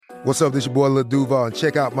What's up, this your boy Lil Duval, and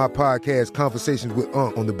check out my podcast, Conversations with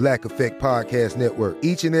Unc, on the Black Effect Podcast Network.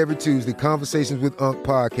 Each and every Tuesday, Conversations with Unc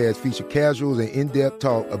podcast feature casuals and in-depth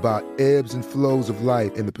talk about ebbs and flows of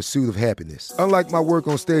life and the pursuit of happiness. Unlike my work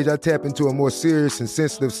on stage, I tap into a more serious and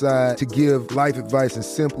sensitive side to give life advice and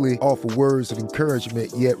simply offer words of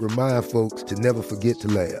encouragement, yet remind folks to never forget to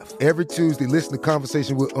laugh. Every Tuesday, listen to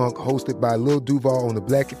Conversations with Unc, hosted by Lil Duval on the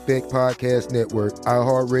Black Effect Podcast Network,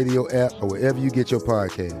 iHeartRadio app, or wherever you get your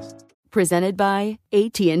podcasts. Presented by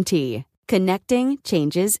AT&T. Connecting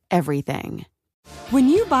changes everything. When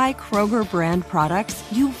you buy Kroger brand products,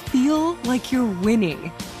 you feel like you're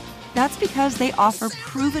winning. That's because they offer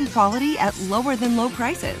proven quality at lower than low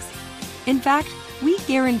prices. In fact, we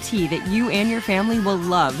guarantee that you and your family will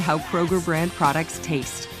love how Kroger brand products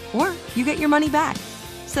taste, or you get your money back.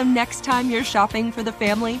 So next time you're shopping for the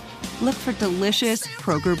family, look for delicious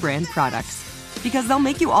Kroger brand products, because they'll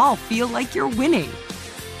make you all feel like you're winning.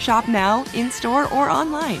 Shop now, in-store, or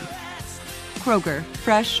online. Kroger,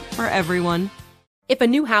 fresh for everyone. If a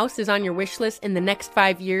new house is on your wish list in the next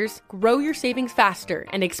 5 years, grow your savings faster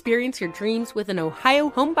and experience your dreams with an Ohio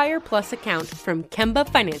Homebuyer Plus account from Kemba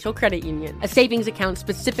Financial Credit Union. A savings account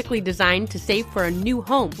specifically designed to save for a new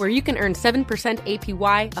home, where you can earn 7%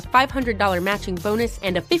 APY, a $500 matching bonus,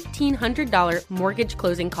 and a $1,500 mortgage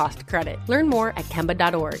closing cost credit. Learn more at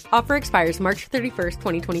Kemba.org. Offer expires March 31st,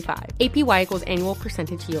 2025. APY equals annual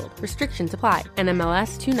percentage yield. Restrictions apply.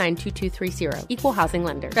 NMLS 292230. Equal housing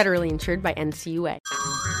lender. Federally insured by NCUA.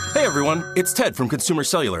 Hey everyone, it's Ted from Consumer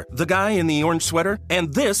Cellular, the guy in the orange sweater,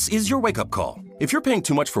 and this is your wake-up call. If you're paying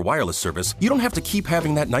too much for wireless service, you don't have to keep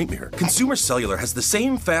having that nightmare. Consumer Cellular has the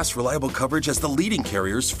same fast, reliable coverage as the leading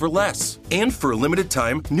carriers for less. And for a limited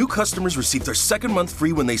time, new customers receive their second month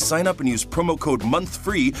free when they sign up and use promo code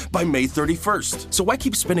MONTHFREE by May 31st. So why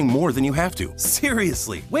keep spending more than you have to?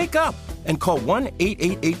 Seriously, wake up and call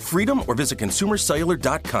 1-888-FREEDOM or visit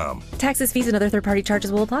consumercellular.com. Taxes, fees, and other third-party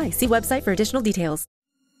charges will apply. See website for additional details.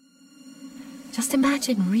 Just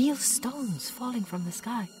imagine real stones falling from the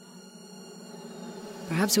sky.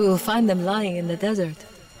 Perhaps we will find them lying in the desert.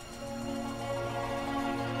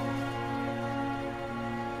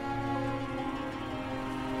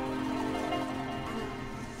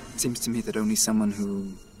 It seems to me that only someone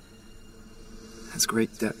who has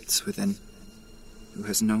great depths within, who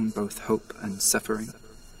has known both hope and suffering,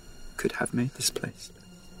 could have made this place.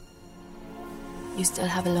 You still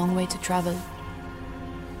have a long way to travel.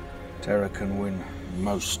 Terra can win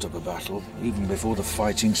most of a battle, even before the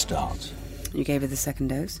fighting starts. You gave her the second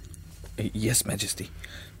dose? Yes, Majesty.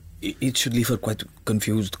 It should leave her quite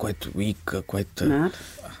confused, quite weak, quite... Mad?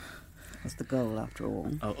 That's the goal, after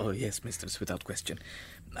all. Oh, yes, mistress, without question.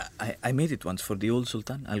 I made it once for the old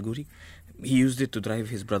Sultan, Al Ghuri. He used it to drive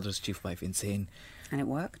his brother's chief wife insane. And it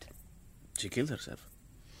worked? She killed herself.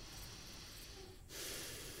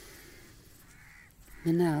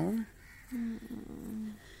 Manel?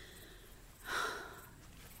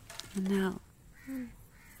 Manel,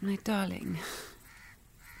 my darling,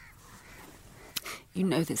 you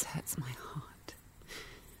know this hurts my heart.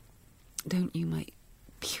 Don't you, my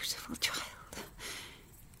beautiful child?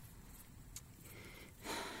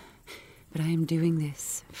 But I am doing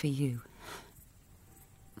this for you.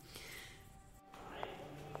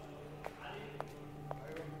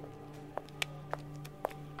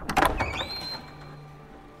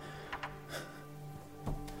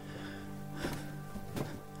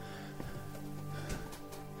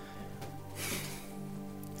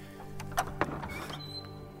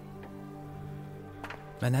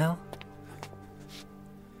 Manel?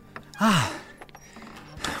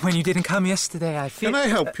 When you didn't come yesterday, I feel... Can I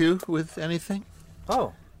help you with anything?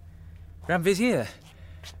 Oh, Grand Vizier.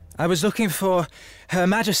 I was looking for Her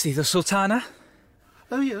Majesty, the Sultana.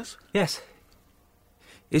 Oh, yes. Yes.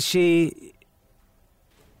 Is she...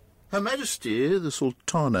 Her Majesty, the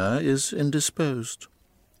Sultana, is indisposed.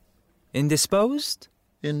 Indisposed?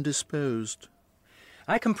 Indisposed.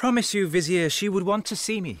 I can promise you, Vizier, she would want to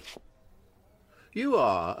see me. You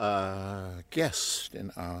are a guest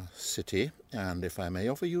in our city, and if I may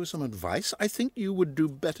offer you some advice, I think you would do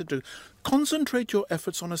better to concentrate your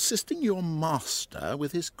efforts on assisting your master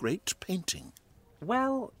with his great painting.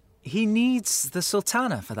 Well, he needs the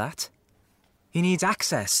Sultana for that. He needs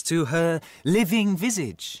access to her living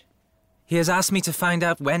visage. He has asked me to find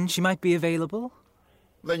out when she might be available.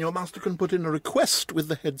 Then your master can put in a request with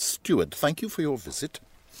the head steward. Thank you for your visit.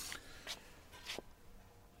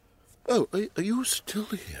 Oh, are you still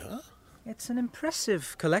here? It's an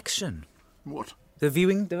impressive collection. What? The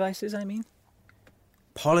viewing devices, I mean.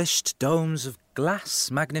 Polished domes of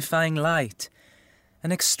glass magnifying light.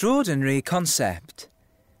 An extraordinary concept.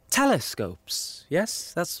 telescopes,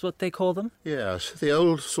 yes? That's what they call them? Yes, the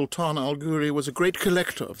old Sultan Al Ghuri was a great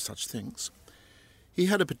collector of such things. He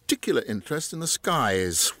had a particular interest in the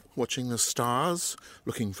skies, watching the stars,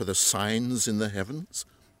 looking for the signs in the heavens.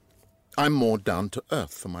 I'm more down to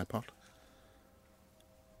earth for my part.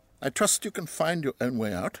 I trust you can find your own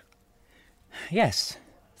way out. Yes,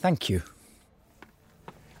 thank you.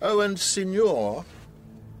 Oh, and Signor,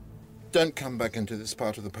 don't come back into this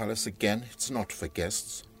part of the palace again. It's not for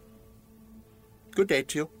guests. Good day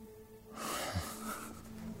to you.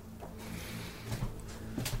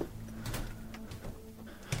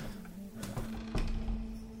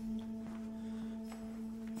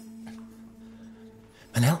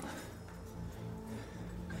 Manel?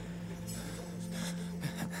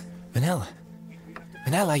 Manel?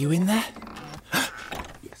 Manel, are you in there?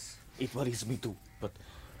 Yes, it worries me too, but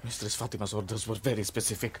Mistress Fatima's orders were very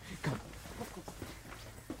specific. Come.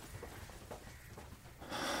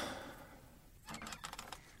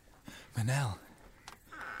 Manel?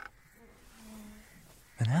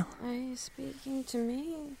 Manel? Are you speaking to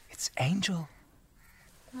me? It's Angel.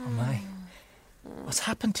 Oh, my. What's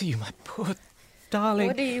happened to you, my poor darling?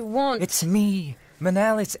 What do you want? It's me.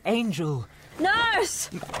 Manel, it's Angel. Nurse!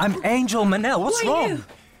 I'm Angel, Manel. What's Who are wrong? you?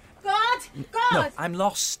 God! God! No, I'm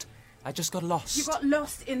lost. I just got lost. You got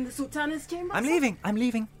lost in the Sultana's chamber? I'm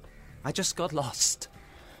leaving. I just got lost.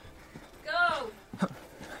 Go!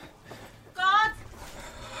 God!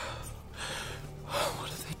 What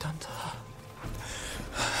have they done to her?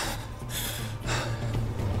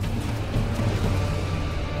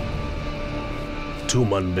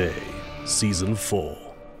 Tumanbay, Season 4,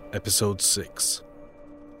 Episode 6,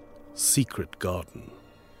 Secret Garden,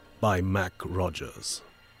 by Mac Rogers.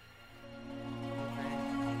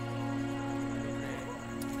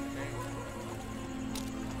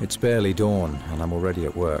 It's barely dawn, and I'm already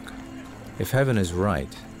at work. If Heaven is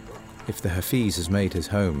right, if the Hafiz has made his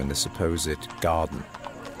home in the supposed garden,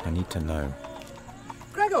 I need to know.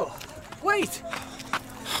 Gregor, wait!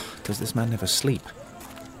 Does this man never sleep?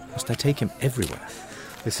 Must I take him everywhere?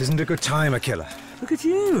 This isn't a good time, Akilla. Look at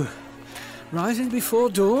you, rising before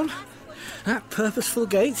dawn, that purposeful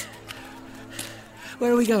gait.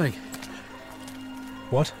 Where are we going?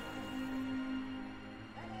 What?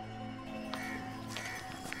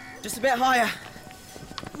 Just a bit higher.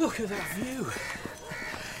 Look at that view.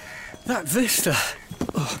 That vista.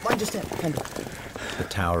 Oh. Mind your step, Kendall. The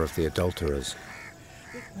Tower of the Adulterers.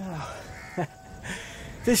 Oh.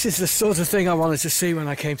 This is the sort of thing I wanted to see when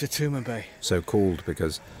I came to Tumanbay. So called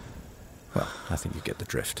because, well, I think you get the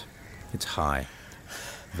drift. It's high.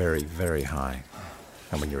 Very, very high.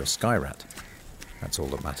 And when you're a sky rat, that's all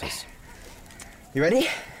that matters. You ready?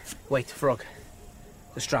 Wait, Frog.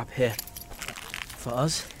 The strap here. For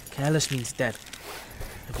us, careless means dead.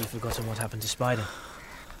 Have you forgotten what happened to Spider?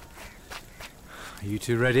 Are you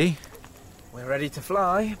two ready? We're ready to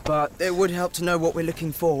fly, but it would help to know what we're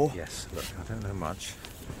looking for. Yes, look, I don't know much.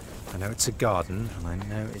 I know it's a garden, and I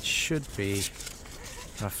know it should be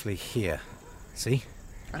roughly here. See?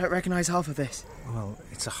 I don't recognise half of this. Well,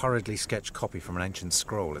 it's a hurriedly sketched copy from an ancient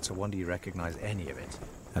scroll. It's a wonder you recognise any of it.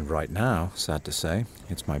 And right now, sad to say,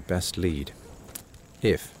 it's my best lead.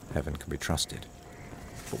 If Heaven can be trusted.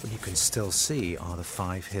 But what you can still see are the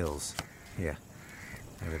 5 hills. Here.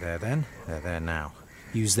 They were there then, they're there now.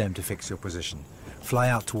 Use them to fix your position. Fly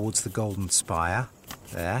out towards the Golden Spire,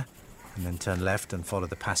 there, and then turn left and follow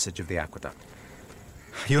the passage of the aqueduct.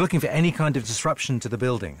 You're looking for any kind of disruption to the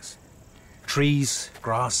buildings. Trees,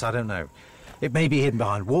 grass, I don't know. It may be hidden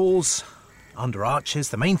behind walls, under arches.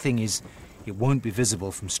 The main thing is it won't be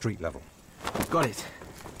visible from street level. Got it.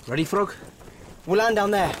 Ready, Frog? We'll land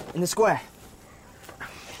down there, in the square.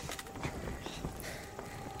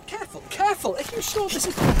 Careful, careful! Are you sure this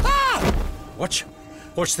is... Ah! Watch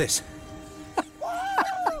this.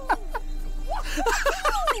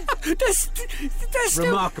 There's still...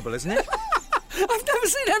 Remarkable, isn't it? I've never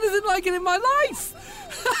seen anything like it in my life!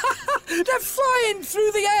 They're flying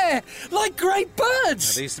through the air like great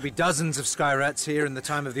birds! There used to be dozens of sky rats here in the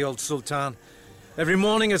time of the old Sultan. Every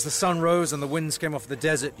morning as the sun rose and the winds came off the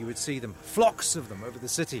desert, you would see them. Flocks of them over the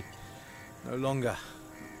city. No longer.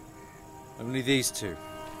 Only these two.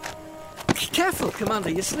 Careful, Commander,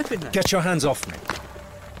 you're slipping there. Get your hands off me.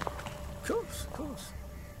 Of course, of course.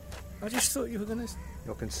 I just thought you were going to...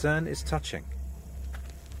 Your concern is touching.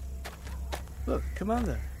 Look,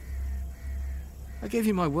 Commander, I gave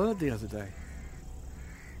you my word the other day.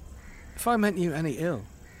 If I meant you any ill,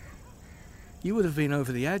 you would have been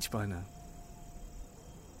over the edge by now.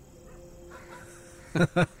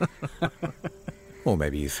 Or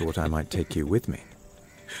maybe you thought I might take you with me.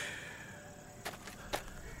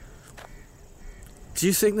 Do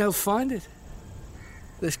you think they'll find it?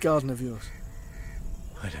 This garden of yours?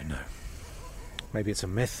 I don't know. Maybe it's a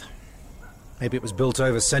myth. Maybe it was built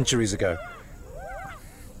over centuries ago.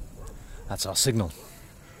 That's our signal.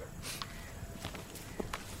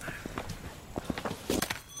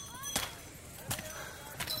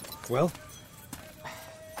 Well?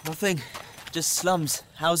 Nothing. Just slums,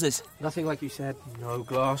 houses. Nothing like you said. No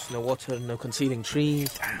glass, no water, no concealing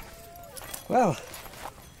trees. Well,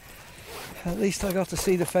 at least I got to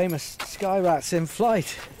see the famous sky rats in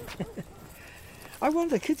flight. I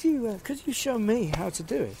wonder, could you show me how to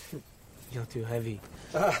do it? You're too heavy.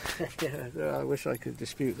 Yeah, I wish I could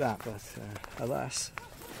dispute that, but alas.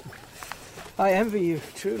 I envy you,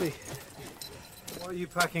 truly. What are you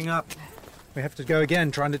packing up? We have to go again,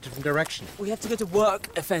 try in a different direction. We have to go to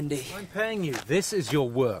work, Effendi. I'm paying you. This is your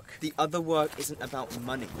work. The other work isn't about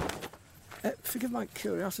money. Forgive my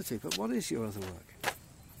curiosity, but what is your other work?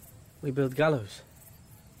 We build gallows.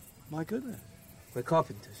 My goodness. We're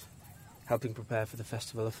carpenters, helping prepare for the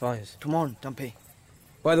Festival of Fires. Come on, Dumpy.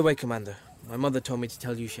 By the way, Commander, my mother told me to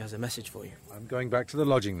tell you she has a message for you. I'm going back to the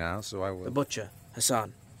lodging now, so I will... The butcher,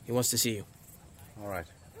 Hassan. He wants to see you. All right.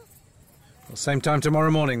 Well, same time tomorrow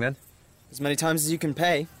morning, then. As many times as you can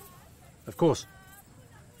pay. Of course.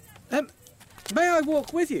 May I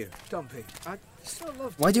walk with you, Dumpy? I'd so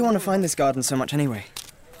love to. Why do you want to find this garden so much anyway?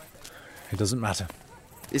 It doesn't matter.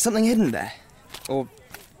 Is something hidden there? Or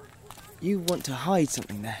you want to hide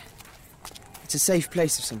something there? It's a safe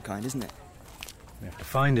place of some kind, isn't it? We have to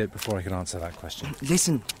find it before I can answer that question.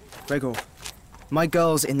 Listen, Gregor. My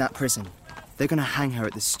girl's in that prison. They're going to hang her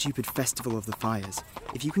at the stupid Festival of the Fires.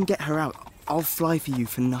 If you can get her out, I'll fly for you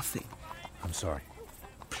for nothing. I'm sorry.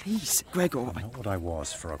 Please, Gregor. I'm not what I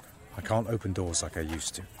was, Frog. I can't open doors like I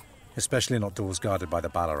used to. Especially not doors guarded by the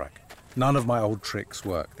Balarak. None of my old tricks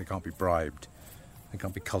work. They can't be bribed. They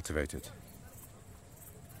can't be cultivated.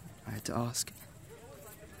 I had to ask.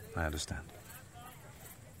 I understand.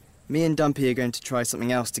 Me and Dumpy are going to try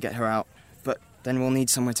something else to get her out, but then we'll need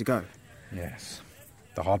somewhere to go. Yes.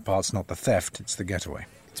 The hard part's not the theft, it's the getaway.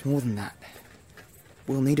 It's more than that.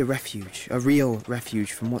 We'll need a refuge, a real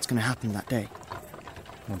refuge from what's going to happen that day.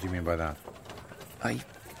 What do you mean by that? I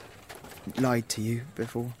lied to you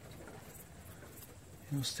before.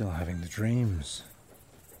 You're still having the dreams.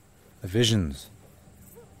 The visions.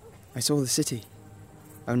 I saw the city.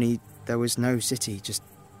 Only there was no city, just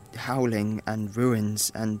howling and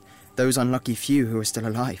ruins and those unlucky few who were still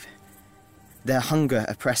alive. Their hunger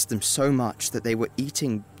oppressed them so much that they were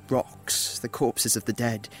eating rocks, the corpses of the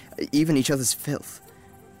dead, even each other's filth.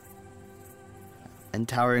 And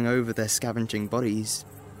towering over their scavenging bodies,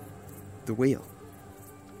 the wheel.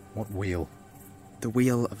 What wheel? The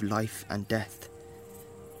wheel of life and death.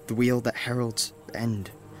 The wheel that heralds the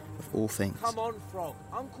end of all things. Come on, Frog.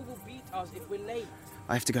 Uncle will beat us if we're late.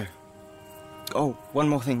 I have to go. Oh, one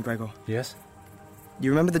more thing, Gregor. Yes?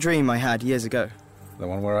 You remember the dream I had years ago? The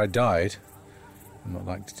one where I died? I'm not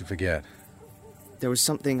likely to forget. There was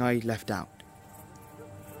something I left out.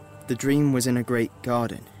 The dream was in a great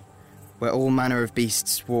garden, where all manner of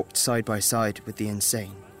beasts walked side by side with the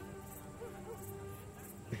insane.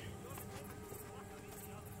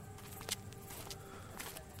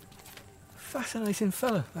 Fascinating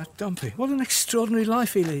fellow, that Dumpy. What an extraordinary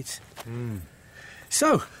life he leads.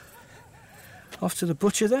 So, off to the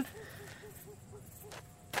butcher then?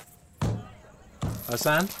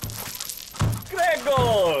 Hassan?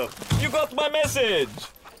 Gregor! You got my message!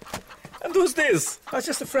 And who's this? Oh,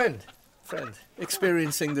 just a friend.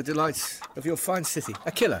 Experiencing the delights of your fine city.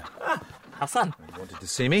 A killer. Hassan. You wanted to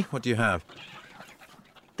see me? What do you have?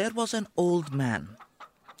 There was an old man.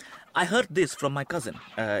 I heard this from my cousin.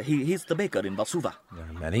 He's the baker in Vasuva. There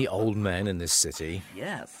are many old men in this city.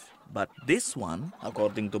 Yes, but this one,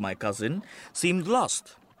 according to my cousin, seemed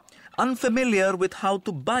lost. Unfamiliar with how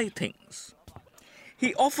to buy things.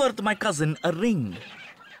 He offered my cousin a ring.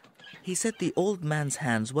 He said the old man's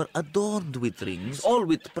hands were adorned with rings, all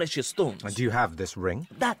with precious stones. And do you have this ring?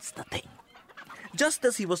 That's the thing. Just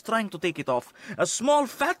as he was trying to take it off, a small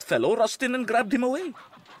fat fellow rushed in and grabbed him away.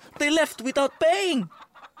 They left without paying.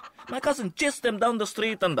 My cousin chased them down the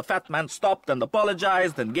street, and the fat man stopped and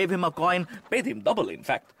apologized and gave him a coin, paid him double, in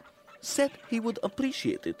fact. Said he would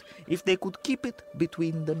appreciate it if they could keep it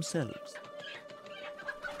between themselves.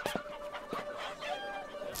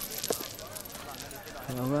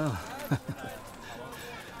 Well.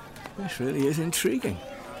 This really is intriguing.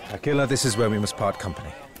 Akila, this is where we must part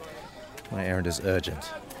company. My errand is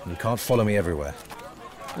urgent. You can't follow me everywhere.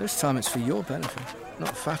 This time it's for your benefit,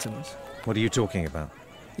 not Fatima's. What are you talking about?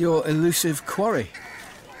 Your elusive quarry.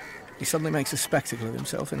 He suddenly makes a spectacle of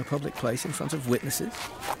himself in a public place in front of witnesses.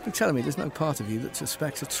 You're telling me there's no part of you that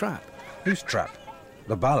suspects a trap? Whose trap?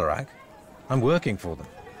 The Ballarat? I'm working for them.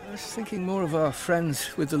 I was thinking more of our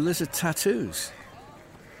friends with the lizard tattoos.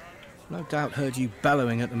 No doubt heard you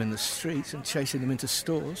bellowing at them in the streets and chasing them into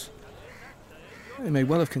stores. They may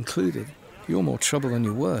well have concluded you're more trouble than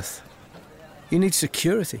you're worth. You need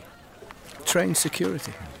security. Trained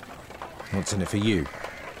security. What's in it for you?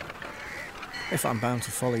 If I'm bound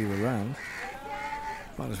to follow you around,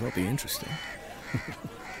 might as well be interesting.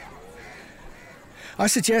 I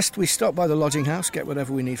suggest we stop by the lodging house, get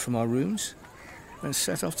whatever we need from our rooms, and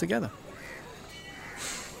set off together.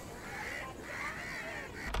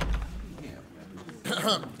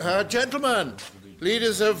 Gentlemen,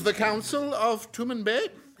 leaders of the Council of Tumen Bay,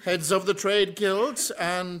 heads of the trade guilds,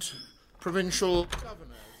 and provincial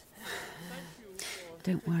governors.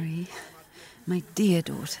 Don't worry. My dear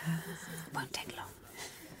daughter. Won't take long.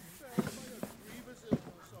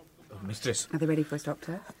 Mistress. Are they ready for us,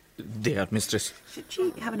 Doctor? They are, Mistress. Should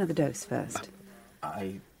she have another dose first?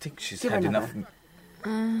 I think she's Give had her enough.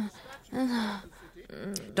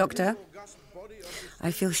 Doctor,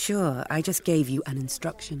 I feel sure I just gave you an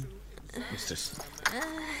instruction. Mistress.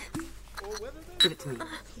 Give it to me.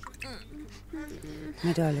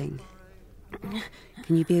 My darling,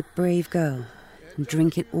 can you be a brave girl and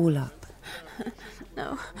drink it all up?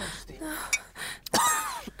 No.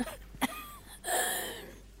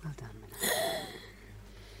 Well done.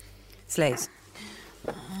 Slaves.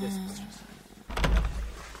 Yes, Mistress.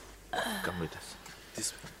 Come with us.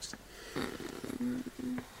 This way.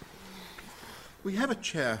 We have a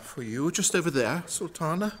chair for you just over there,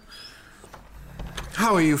 Sultana.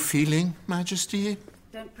 How are you feeling, Majesty?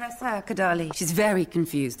 Don't press her, Kadali. She's very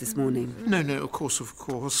confused this morning. No, of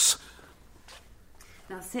course.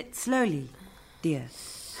 Now sit slowly, dear.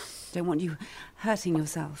 Don't want you hurting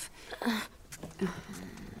yourself.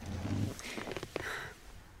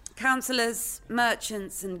 Councillors,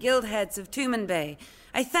 merchants, and guild heads of Tumen Bay,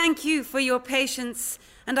 I thank you for your patience,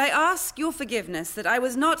 and I ask your forgiveness that I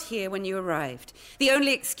was not here when you arrived. The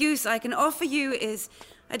only excuse I can offer you is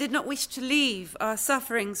I did not wish to leave our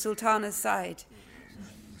suffering Sultana's side.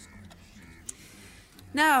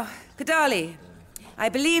 Now, Kadali, I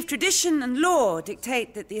believe tradition and law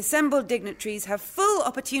dictate that the assembled dignitaries have full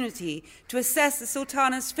opportunity to assess the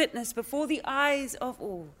Sultana's fitness before the eyes of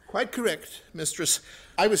all. Quite correct, Mistress.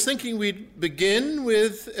 I was thinking we'd begin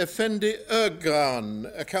with Effendi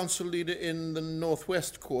Ergan, a council leader in the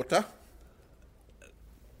Northwest Quarter.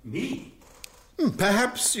 Me?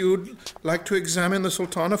 Perhaps you'd like to examine the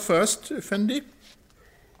Sultana first, Effendi?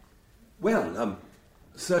 Well,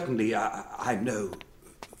 certainly I'm no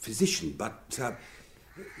physician, but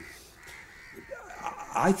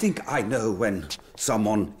I think I know when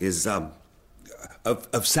someone is of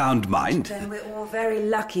sound mind. Then we're all very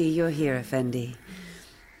lucky you're here, Effendi.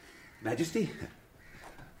 Majesty?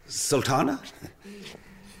 Sultana?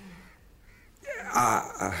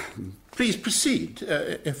 Please proceed,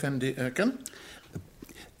 Effendi Erkan.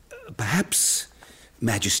 Perhaps,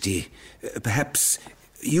 Majesty, perhaps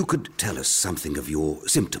you could tell us something of your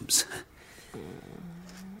symptoms.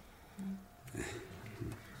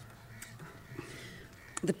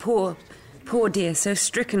 The poor dear, so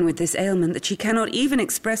stricken with this ailment that she cannot even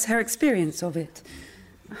express her experience of it.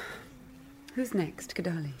 Who's next,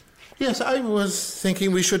 Kadali? Yes, I was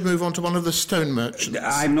thinking we should move on to one of the stone merchants.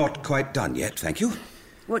 I'm not quite done yet, thank you.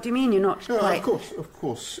 What do you mean you're not quite... Of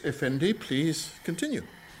course, Effendi, please continue.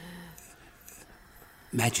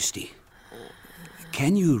 Majesty,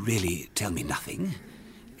 can you really tell me nothing?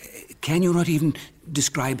 Can you not even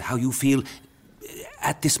describe how you feel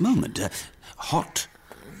at this moment? Hot?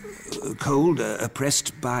 Cold?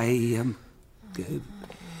 Oppressed by...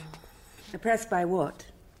 Oppressed by what?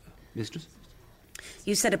 Mistress?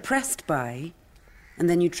 You said oppressed by, and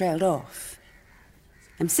then you trailed off.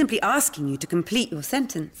 I'm simply asking you to complete your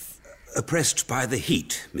sentence. Oppressed by the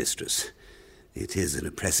heat, mistress. It is an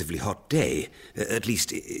oppressively hot day, at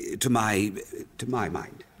least to my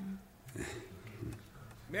mind.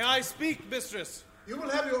 May I speak, mistress? You will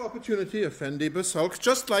have your opportunity, Effendi Basulk,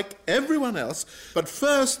 just like everyone else. But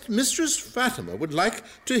first, Mistress Fatima would like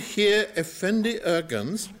to hear Effendi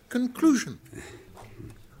Ergan's conclusion.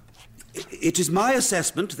 It is my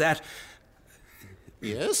assessment that...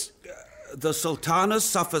 Yes? The Sultana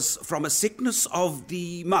suffers from a sickness of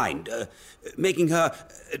the mind, making her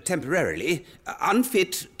temporarily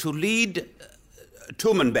unfit to lead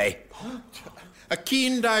Tumen Bay. A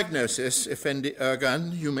keen diagnosis, Effendi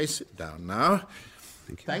Ergan. You may sit down now.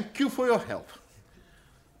 Thank you for your help.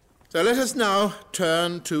 So let us now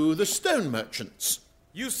turn to the stone merchants.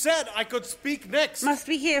 You said I could speak next. Must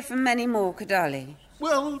we hear from many more, Kadali?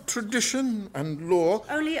 Well, tradition and law...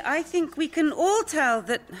 Only I think we can all tell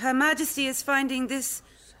that Her Majesty is finding this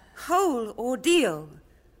whole ordeal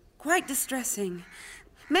quite distressing.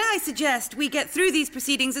 May I suggest we get through these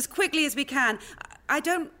proceedings as quickly as we can? I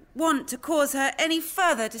don't want to cause her any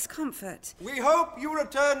further discomfort. We hope you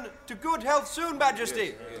return to good health soon,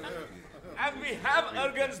 Majesty. And we have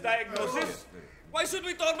Ergen's diagnosis. Why should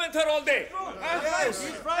we torment her all day? Yes,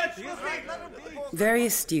 he's right. Very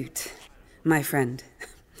astute, my friend.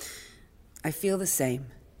 I feel the same.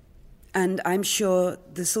 And I'm sure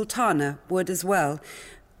the Sultana would as well.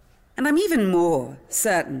 And I'm even more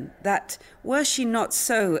certain that were she not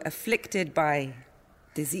so afflicted by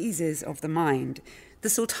diseases of the mind, the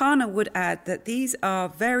Sultana would add that these are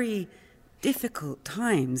very difficult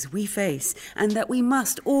times we face, and that we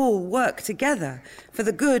must all work together for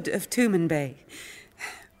the good of Tumanbay.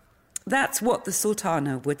 That's what the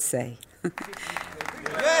Sultana would say.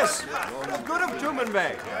 Yes, the good of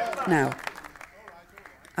Tumanbay. Now,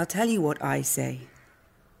 I'll tell you what I say.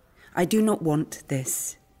 I do not want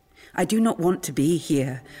this. I do not want to be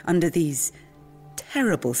here under these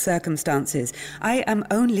terrible circumstances. I am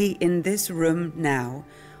only in this room now,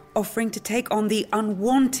 offering to take on the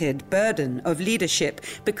unwanted burden of leadership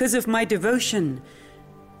because of my devotion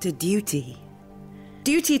to duty.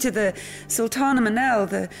 Duty to the Sultana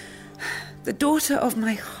Manel, the daughter of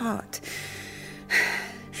my heart,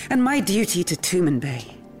 and my duty to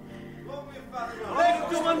Tumanbay.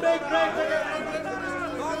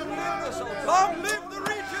 Long live the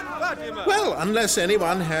Regent, Fatima! Well, unless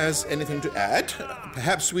anyone has anything to add,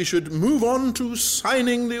 perhaps we should move on to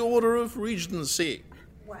signing the Order of Regency.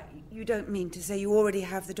 Why, you don't mean to say you already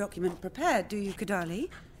have the document prepared, do you, Kadali?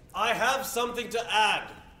 I have something to add.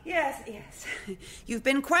 Yes. You've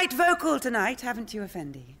been quite vocal tonight, haven't you,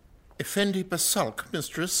 Effendi? Effendi Basalk,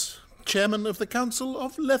 mistress, chairman of the Council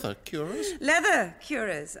of Leather Curers. Leather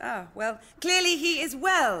curers. Ah, well, clearly he is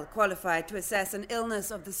well qualified to assess an illness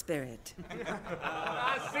of the spirit.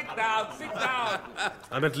 Sit down.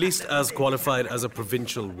 I'm at least as qualified as a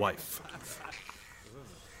provincial wife.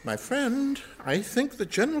 My friend, I think the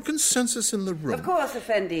general consensus in the room... Of course,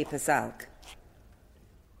 Effendi Basalk.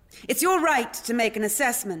 It's your right to make an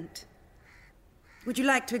assessment. Would you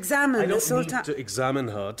like to examine the Sultan... I don't need to examine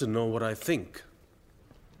her to know what I think.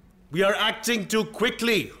 We are acting too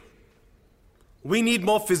quickly. We need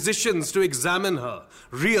more physicians to examine her.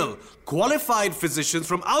 Real, qualified physicians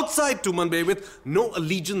from outside Tumanbay with no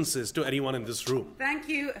allegiances to anyone in this room. Thank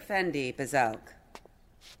you, Effendi Basalk.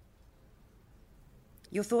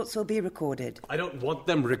 Your thoughts will be recorded. I don't want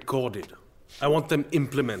them recorded. I want them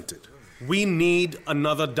implemented. We need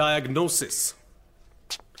another diagnosis.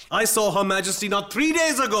 I saw Her Majesty not 3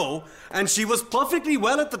 days ago, and she was perfectly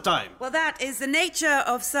well at the time. Well, that is the nature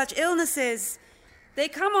of such illnesses. They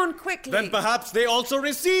come on quickly. Then perhaps they also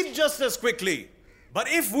recede just as quickly. But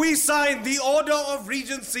if we sign the Order of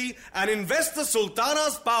Regency and invest the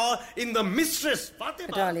Sultana's power in the mistress,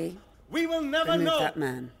 Fatima, Kadali, we will never remove know. that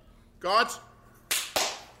man. God.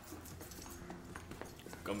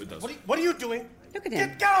 Come with us. What are you doing? Look at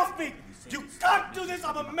him. Get off me! You can't do this!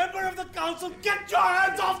 I'm a member of the council! Get your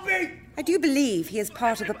hands off me! I do believe he is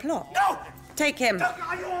part of the plot. No! Take him.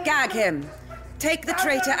 Gag him. Take the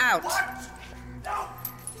traitor out.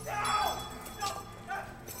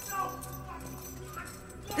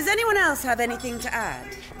 Does anyone else have anything to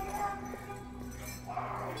add?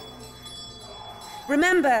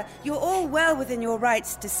 Remember, you're all well within your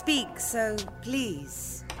rights to speak, so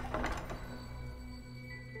please,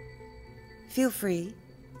 feel free.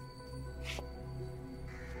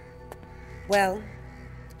 Well,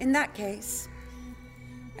 in that case,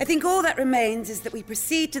 I think all that remains is that we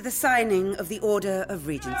proceed to the signing of the Order of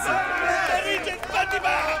Regency. Regent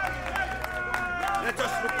Fatima! Let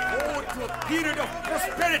us look forward to a period of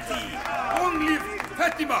prosperity. Long live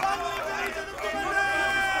Fatima!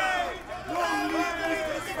 Long live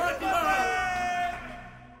Mistress Fatima!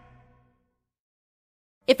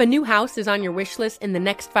 If a new house is on your wish list in the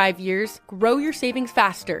next 5 years, grow your savings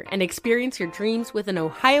faster and experience your dreams with an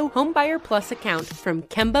Ohio Homebuyer Plus account from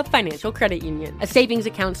Kemba Financial Credit Union. A savings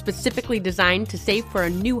account specifically designed to save for a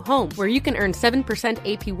new home, where you can earn 7%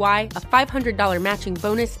 APY, a $500 matching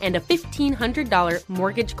bonus, and a $1,500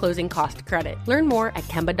 mortgage closing cost credit. Learn more at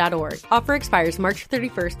Kemba.org. Offer expires March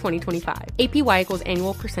 31st, 2025. APY equals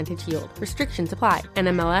annual percentage yield. Restrictions apply.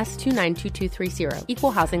 NMLS 292230.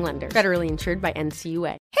 Equal housing lender. Federally insured by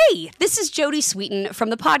NCUA. Hey, this is Jodie Sweetin from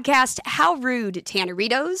the podcast How Rude,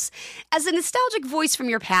 Tanneritos. As a nostalgic voice from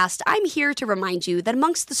your past, I'm here to remind you that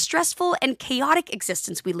amongst the stressful and chaotic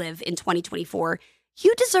existence we live in 2024,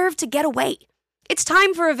 you deserve to get away. It's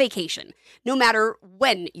time for a vacation, no matter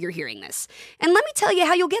when you're hearing this. And let me tell you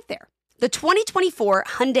how you'll get there. The 2024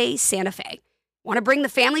 Hyundai Santa Fe. Want to bring the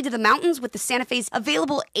family to the mountains with the Santa Fe's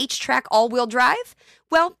available H-Track all-wheel drive?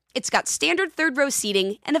 Well, it's got standard third-row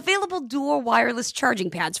seating and available dual wireless charging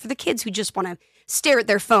pads for the kids who just want to stare at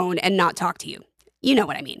their phone and not talk to you. You know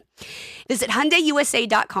what I mean. Visit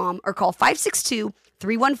HyundaiUSA.com or call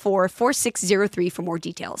 562-314-4603 for more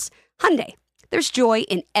details. Hyundai. There's joy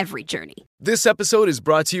in every journey. This episode is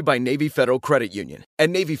brought to you by Navy Federal Credit Union. At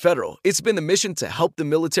Navy Federal, it's been the mission to help the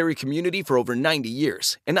military community for over 90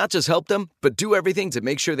 years. And not just help them, but do everything to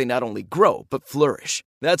make sure they not only grow, but flourish.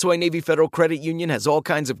 That's why Navy Federal Credit Union has all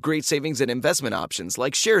kinds of great savings and investment options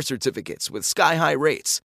like share certificates with sky-high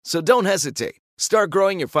rates. So don't hesitate. Start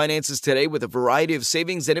growing your finances today with a variety of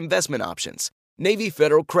savings and investment options. Navy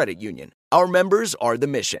Federal Credit Union. Our members are the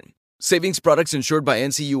mission. Savings products insured by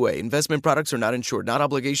NCUA. Investment products are not insured, not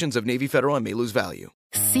obligations of Navy Federal and may lose value.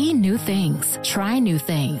 See new things, try new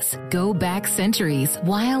things, go back centuries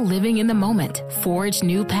while living in the moment, forge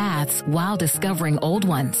new paths while discovering old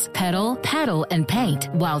ones, pedal, paddle, and paint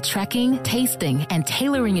while trekking, tasting, and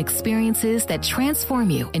tailoring experiences that transform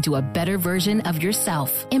you into a better version of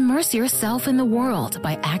yourself. Immerse yourself in the world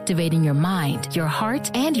by activating your mind, your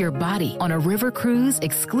heart, and your body on a river cruise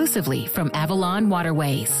exclusively from Avalon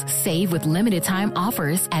Waterways. Save with limited time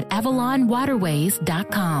offers at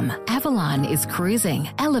AvalonWaterways.com. Avalon is cruising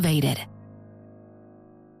elevated.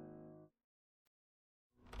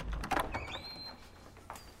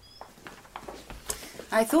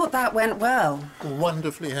 I thought that went well.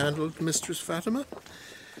 Wonderfully handled, Mistress Fatima.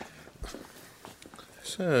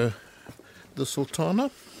 So, the Sultana?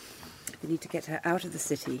 We need to get her out of the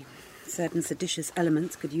city. Certain seditious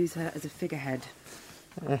elements could use her as a figurehead.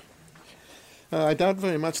 I doubt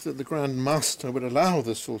very much that the Grand Master would allow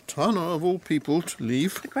the Sultana, of all people, to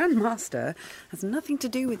leave. The Grand Master has nothing to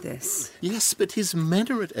do with this. Yes, but his men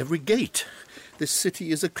are at every gate. This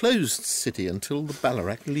city is a closed city until the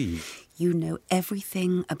Ballarat leave. You know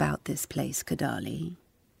everything about this place, Kadali.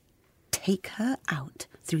 Take her out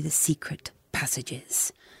through the secret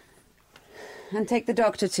passages. And take the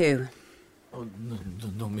doctor, too. Oh,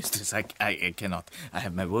 no, mistress, I cannot. I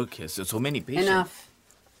have my work here, so many patients. Enough.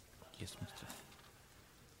 Yes, mistress.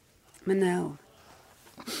 Manel.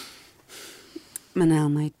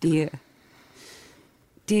 Manel, my dear.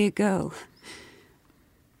 Dear girl.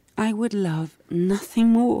 I would love nothing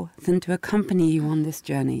more than to accompany you on this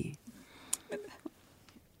journey.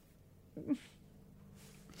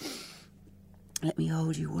 Let me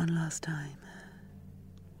hold you one last time.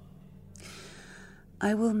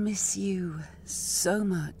 I will miss you so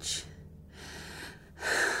much.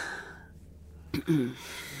 I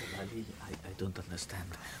don't understand.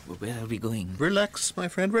 Where are we going? Relax, my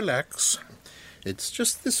friend, relax. It's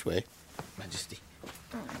just this way. Majesty.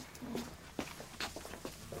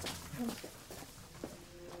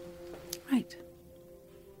 Right.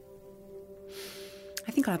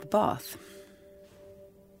 I think I'll have a bath.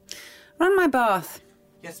 Run my bath.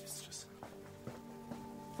 Yes, mistress.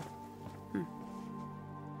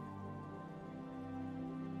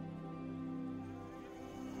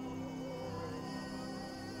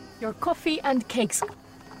 Your coffee and cakes.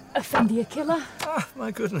 Effendi Akila. Ah,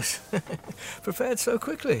 my goodness. Prepared so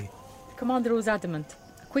quickly. The commander was adamant.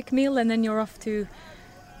 A quick meal and then you're off to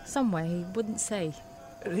somewhere he wouldn't say.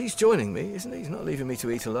 He's joining me, isn't he? He's not leaving me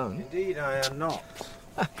to eat alone. Indeed, I am not.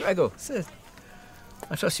 Gregor, sit.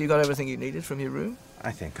 I trust you got everything you needed from your room?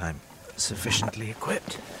 I think I'm sufficiently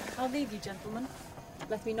equipped. I'll leave you, gentlemen.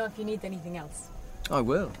 Let me know if you need anything else. I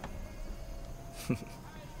will.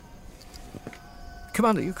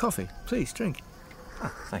 Commander, your coffee. Please, drink.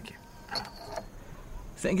 Oh, thank you.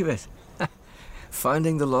 Think of it.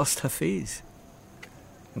 Finding the lost Hafiz.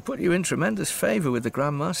 And put you in tremendous favour with the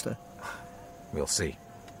Grand Master. We'll see.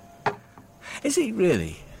 Is he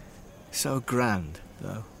really so grand,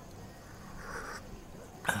 though?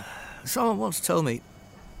 Someone once told me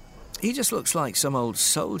he just looks like some old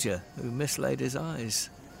soldier who mislaid his eyes.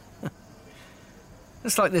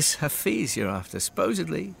 It's like this Hafiz you're after,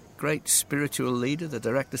 supposedly great spiritual leader, the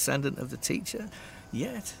direct descendant of the teacher.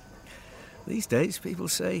 Yet, these days people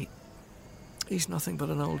say he's nothing but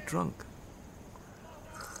an old drunk.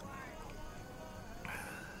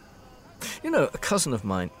 You know, a cousin of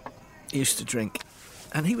mine used to drink,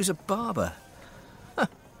 and he was a barber.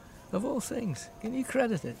 Of all things, can you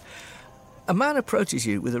credit it? A man approaches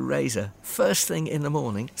you with a razor first thing in the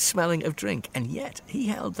morning, smelling of drink, and yet he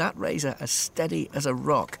held that razor as steady as a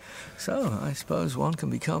rock. So I suppose one can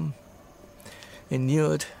become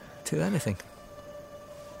inured to anything.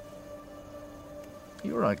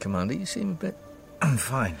 You're right, Commander. You seem a bit... I'm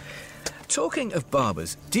fine. Talking of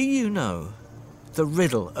barbers, do you know the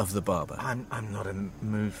riddle of the barber? I'm not in the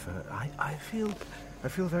mood for it. I feel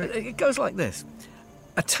very... It goes like this.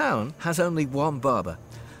 A town has only one barber.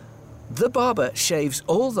 The barber shaves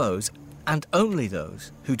all those and only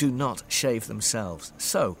those who do not shave themselves.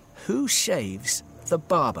 So, who shaves the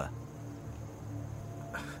barber?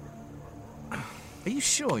 Are you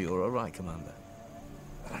sure you're all right, Commander?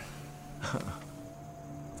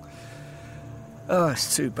 Oh,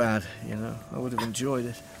 it's too bad, you know. I would have enjoyed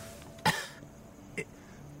it.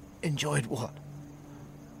 Enjoyed what?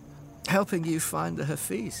 Helping you find the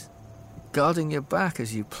Hafiz. Guarding your back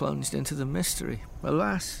as you plunged into the mystery.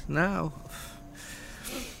 Alas, now...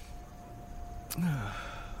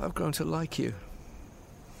 I've grown to like you.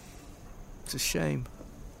 It's a shame.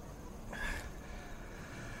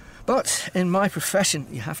 But in my profession,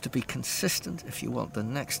 you have to be consistent if you want the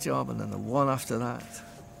next job and then the one after that.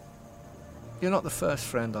 You're not the first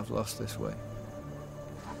friend I've lost this way.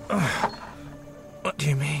 What do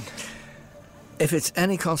you mean? If it's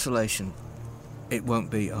any consolation, it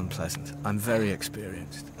won't be unpleasant. I'm very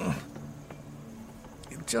experienced.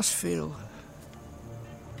 You just feel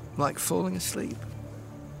like falling asleep.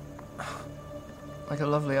 Like a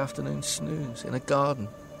lovely afternoon snooze in a garden,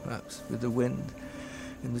 perhaps, with the wind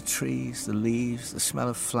in the trees, the leaves, the smell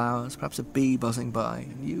of flowers, perhaps a bee buzzing by,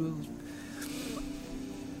 and you will...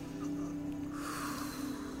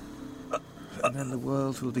 And then the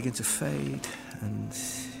world will begin to fade, and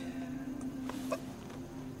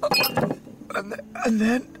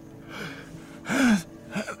then...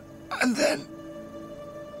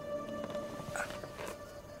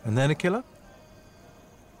 And then a killer?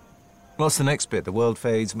 What's the next bit? The world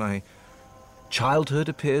fades, my childhood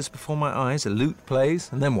appears before my eyes, a lute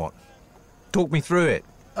plays, and then what? Talk me through it.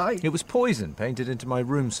 It was poison painted into my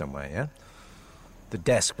room somewhere, yeah? The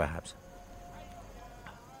desk, perhaps.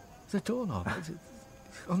 The doorknob.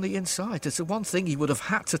 On the inside. It's the one thing you would have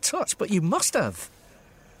had to touch, but you must have.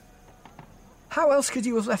 How else could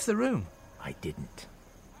you have left the room? I didn't.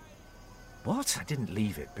 What? I didn't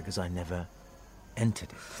leave it because I never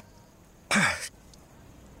entered it.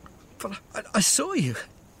 But I saw you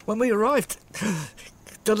when we arrived.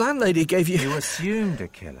 The landlady gave you... You assumed a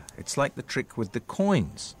killer. It's like the trick with the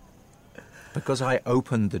coins. Because I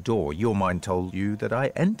opened the door, your mind told you that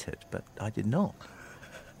I entered, but I did not.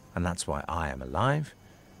 And that's why I am alive.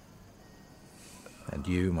 And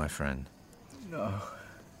you, my friend... No.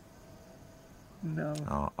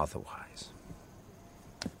 ...are otherwise.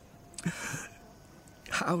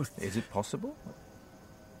 How? Is it possible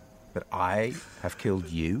that I have killed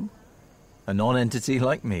you? A non-entity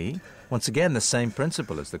like me? Once again, the same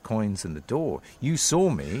principle as the coins in the door. You saw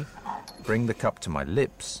me bring the cup to my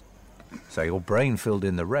lips, so your brain filled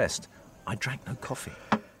in the rest. I drank no coffee.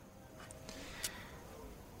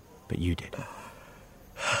 But you did.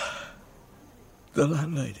 The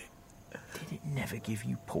landlady. Did it never give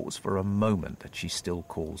you pause for a moment that she still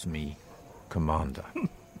calls me Commander?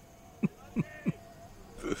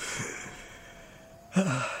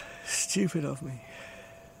 Stupid of me.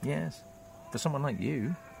 Yes. For someone like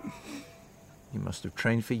you, you must have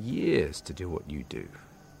trained for years to do what you do.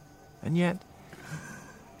 And yet...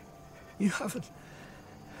 You haven't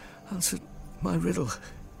answered my riddle,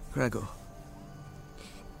 Gregor.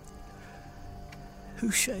 Who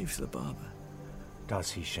shaves the barber? Does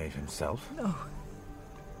he shave himself? No.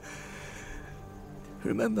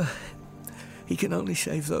 Remember, he can only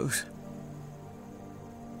shave those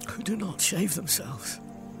who do not shave themselves.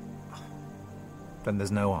 Then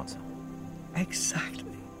there's no answer.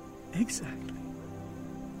 Exactly.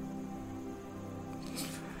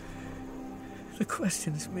 The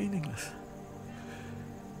question is meaningless.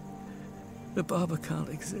 The barber can't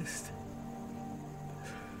exist.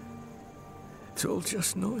 It's all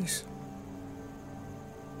just noise.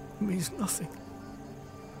 It means nothing.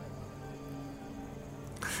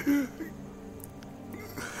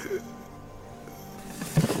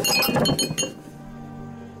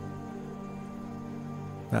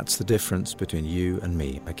 That's the difference between you and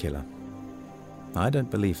me, Aquila. I don't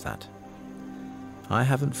believe that. I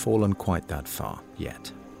haven't fallen quite that far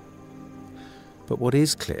yet. But what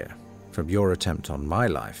is clear from your attempt on my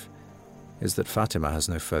life is that Fatima has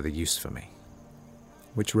no further use for me.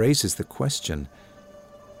 Which raises the question,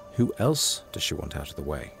 who else does she want out of the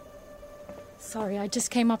way? Sorry, I just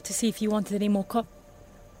came up to see if you wanted any more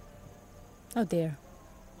Oh dear.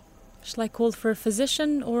 Shall I call for a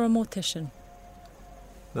physician or a mortician?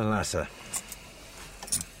 The latter.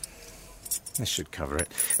 This should cover it.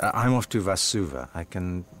 I'm off to Vasuva. I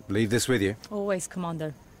can leave this with you. Always,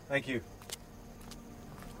 Commander. Thank you.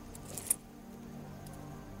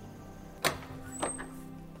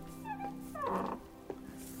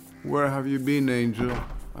 Where have you been, Angel?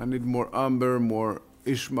 I need more umber, more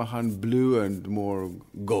Ismahan blue, and more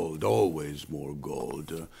gold. Always more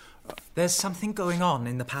gold. There's something going on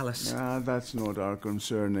in the palace. That's not our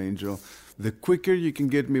concern, Angel. The quicker you can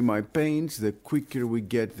get me my paints, the quicker we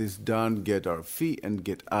get this done, get our fee, and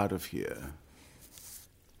get out of here.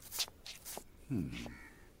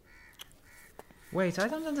 Wait, I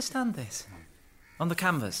don't understand this. On the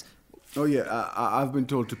canvas. Oh, yeah, I've been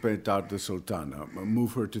told to paint out the Sultana.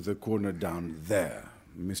 Move her to the corner down there.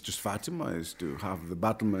 Mistress Fatima is to have the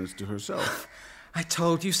battlements to herself. I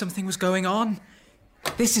told you something was going on.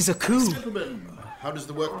 This is a coup. Gentlemen, how does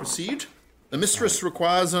the work proceed? The mistress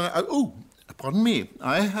requires pardon me,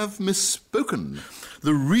 I have misspoken.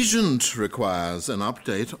 The regent requires an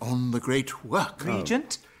update on the great work.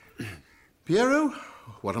 Regent? Piero,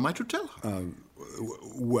 what am I to tell her?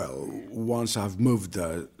 Well, once I've moved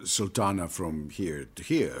the Sultana from here to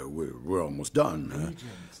here, we're almost done.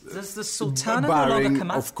 Does the Sultana no longer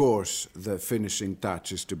command? Of course, the finishing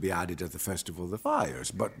touches to be added at the Festival of the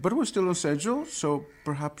Fires. But we're still on schedule, so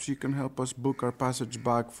perhaps you can help us book our passage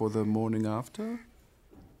back for the morning after?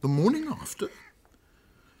 The morning after?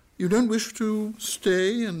 You don't wish to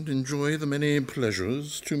stay and enjoy the many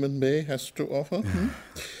pleasures Tumanbay has to offer?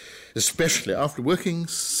 Especially after working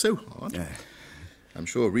so hard. I'm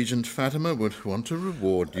sure Regent Fatima would want to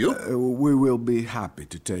reward you. We will be happy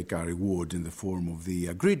to take our reward in the form of the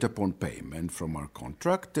agreed-upon payment from our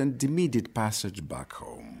contract and immediate passage back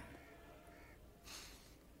home.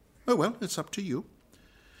 Oh, well, it's up to you.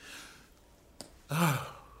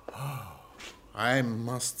 I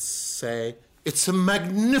must say, it's a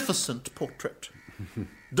magnificent portrait.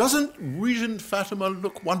 Doesn't Regent Fatima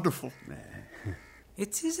look wonderful?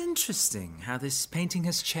 It is interesting how this painting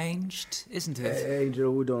has changed, isn't it?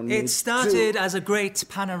 Angel, we don't need It started as a great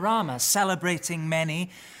panorama celebrating many,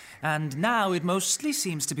 and now it mostly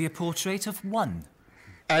seems to be a portrait of one.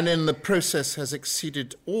 And in the process has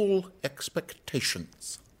exceeded all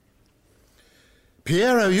expectations.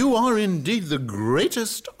 Piero, you are indeed the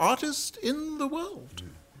greatest artist in the world.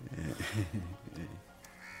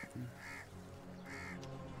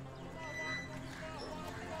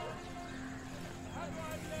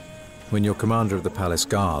 When you're commander of the palace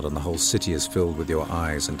guard and the whole city is filled with your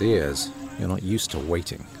eyes and ears, you're not used to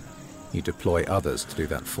waiting. You deploy others to do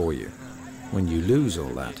that for you. When you lose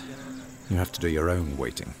all that, you have to do your own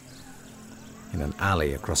waiting. In an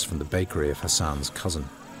alley across from the bakery of Hassan's cousin.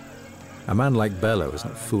 A man like Bello is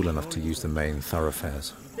not fool enough to use the main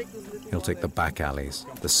thoroughfares. He'll take the back alleys,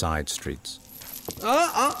 the side streets.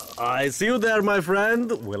 I see you there, my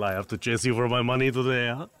friend. Will I have to chase you for my money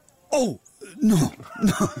today, huh? Oh, no.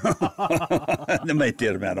 My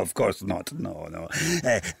dear man, of course not. No.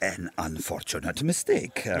 An unfortunate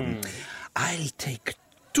mistake. I'll take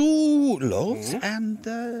 2 loaves and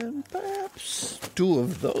perhaps 2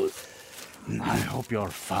 of those. I hope your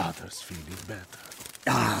father's feeling better.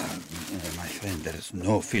 My friend, there is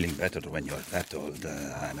no feeling better when you're that old.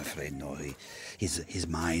 I'm afraid, no. His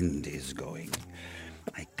mind is going.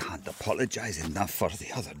 I can't apologize enough for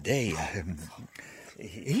the other day.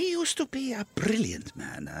 He used to be a brilliant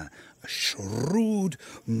man, a shrewd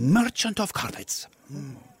merchant of carpets.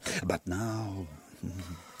 But now...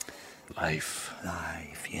 Life,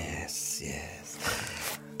 yes.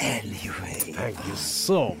 Anyway... Thank you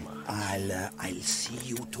so much. I'll see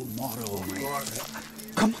you tomorrow.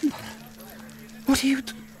 Come on. What are you...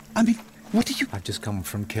 I've just come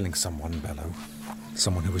from killing someone, Bello.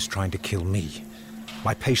 Someone who was trying to kill me.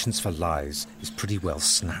 My patience for lies is pretty well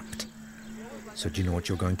snapped. So do you know what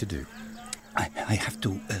you're going to do? I have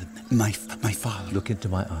to... My father... Look into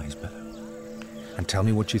my eyes, Bello. And tell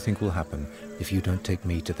me what you think will happen if you don't take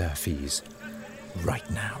me to their fees. Right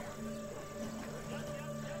now.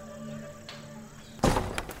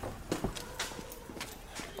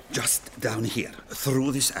 Just down here,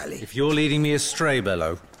 through this alley. If you're leading me astray,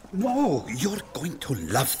 Bello... No, you're going to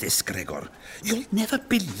love this, Gregor. You'll never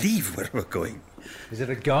believe where we're going. Is it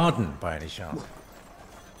a garden, by any chance?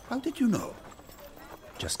 How did you know?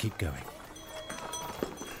 Just keep going.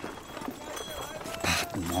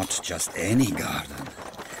 But not just any garden.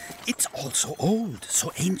 It's all so old,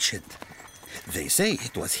 so ancient. They say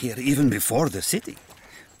it was here even before the city.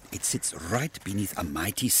 It sits right beneath a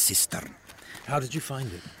mighty cistern. How did you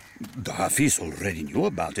find it? The Hafiz already knew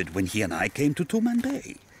about it when he and I came to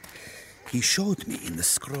Tumanbay. He showed me in the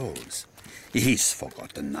scrolls. He's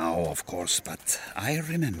forgotten now, of course, but I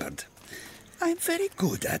remembered. I'm very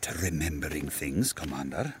good at remembering things,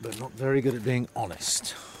 Commander. But not very good at being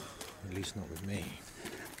honest. At least not with me.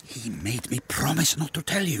 He made me promise not to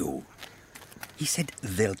tell you. He said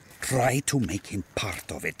they'll try to make him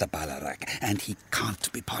part of it, the Balarak, and he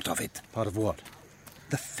can't be part of it. Part of what?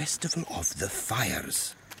 The Festival of the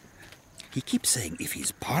Fires. He keeps saying if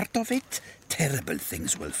he's part of it, terrible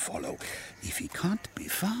things will follow. If he can't be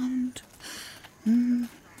found,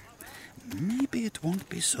 maybe it won't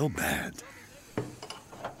be so bad.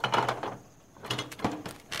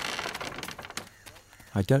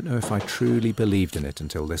 I don't know if I truly believed in it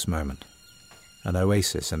until this moment. An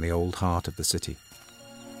oasis in the old heart of the city.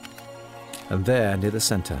 And there, near the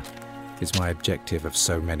centre, is my objective of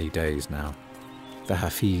so many days now. The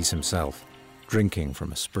Hafiz himself, drinking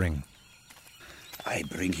from a spring. I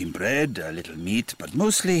bring him bread, a little meat, but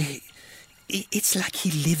mostly it's like he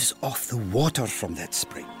lives off the water from that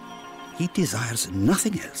spring. He desires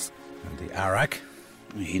nothing else. And the arak?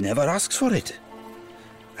 He never asks for it.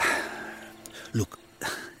 Look,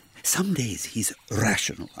 some days he's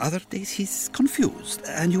rational, other days he's confused,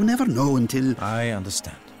 and you never know until... I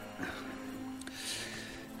understand.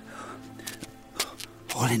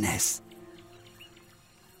 Holiness,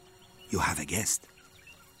 you have a guest.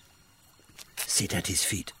 Sit at his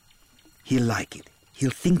feet. He'll like it.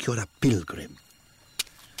 He'll think you're a pilgrim.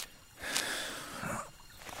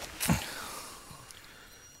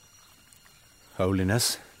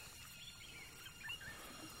 Holiness.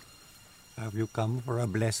 Have you come for a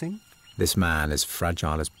blessing? This man is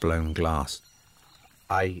fragile as blown glass.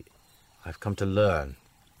 I've come to learn.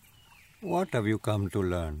 What have you come to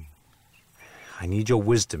learn? I need your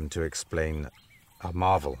wisdom to explain a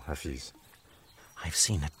marvel, Hafiz. I've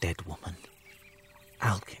seen a dead woman,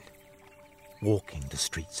 Alkin, walking the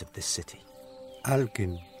streets of this city.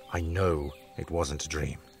 Alkin? I know it wasn't a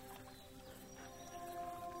dream.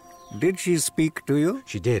 Did she speak to you?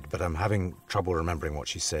 She did, but I'm having trouble remembering what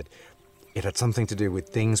she said. It had something to do with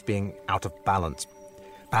things being out of balance.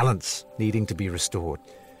 Balance needing to be restored.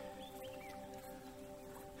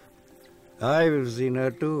 I've seen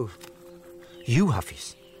her too. You,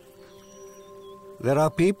 Hafiz? There are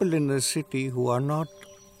people in the city who are not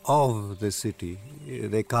of the city.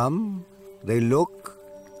 They come, they look,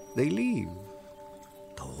 they leave.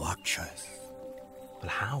 The Watchers. Well,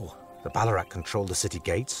 how? The Balarak control the city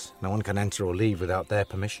gates. No one can enter or leave without their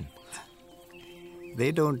permission.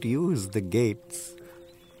 They don't use the gates.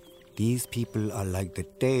 These people are like the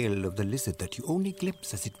tail of the lizard that you only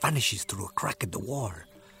glimpse as it vanishes through a crack in the wall.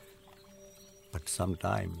 But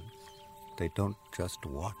sometimes they don't just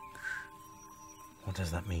watch. What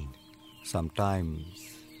does that mean? Sometimes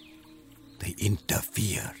they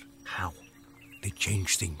interfere. How? They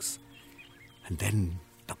change things. And then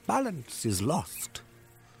the balance is lost.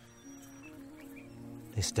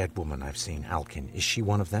 This dead woman I've seen, Alkin, is she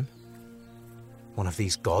one of them? One of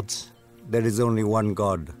these gods? There is only one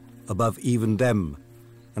god, above even them,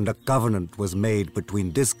 and a covenant was made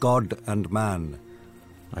between this god and man.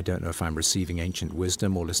 I don't know if I'm receiving ancient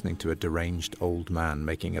wisdom or listening to a deranged old man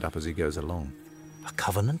making it up as he goes along. A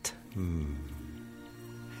covenant?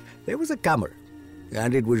 There was a comer,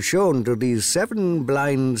 and it was shown to these 7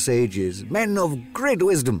 blind sages, men of great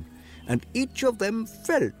wisdom, and each of them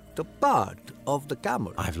felt a part of the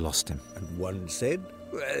comer. I've lost him. And one said,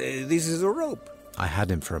 this is a rope. I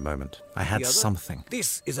had him for a moment. I had something.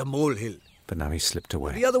 This is a molehill. But now he's slipped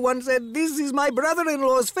away. The other one said, this is my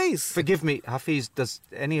brother-in-law's face. Forgive me, Hafiz, does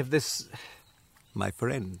any of this... My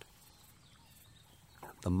friend,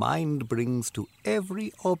 the mind brings to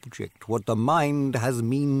every object what the mind has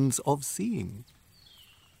means of seeing.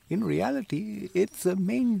 In reality, it's a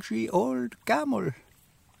mangy old camel.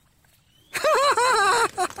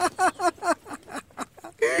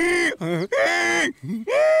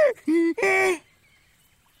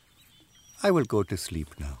 I will go to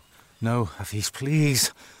sleep now. No, Hafiz,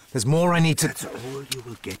 please. There's more I need to... That's all you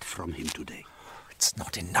will get from him today. It's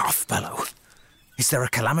not enough, fellow. Is there a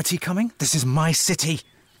calamity coming? This is my city.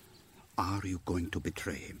 Are you going to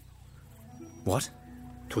betray him? What?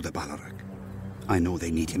 To the Balarak. I know they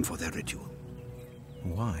need him for their ritual.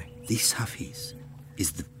 Why? This Hafiz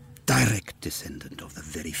is the direct descendant of the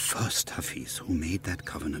very first Hafiz who made that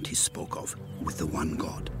covenant he spoke of with the one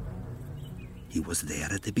God. He was there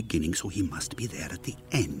at the beginning, so he must be there at the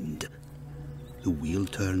end. The wheel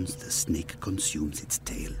turns, the snake consumes its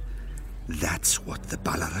tail. That's what the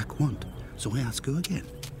Balarak want. So I ask you again,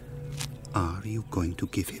 are you going to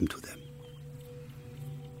give him to them?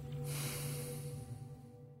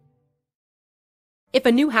 If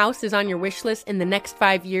a new house is on your wish list in the next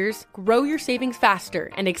 5 years, grow your savings faster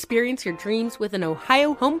and experience your dreams with an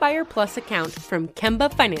Ohio Homebuyer Plus account from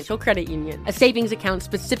Kemba Financial Credit Union. A savings account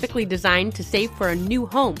specifically designed to save for a new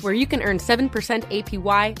home where you can earn 7%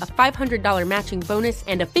 APY, a $500 matching bonus,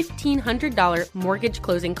 and a $1,500 mortgage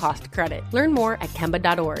closing cost credit. Learn more at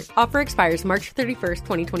Kemba.org. Offer expires March 31st,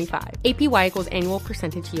 2025. APY equals annual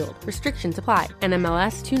percentage yield. Restrictions apply.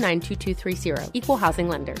 NMLS 292230. Equal housing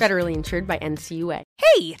lender. Federally insured by NCUA.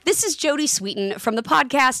 Hey, this is Jodie Sweetin from the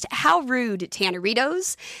podcast How Rude,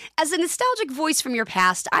 Tanneritos. As a nostalgic voice from your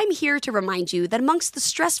past, I'm here to remind you that amongst the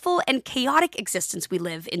stressful and chaotic existence we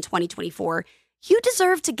live in 2024, you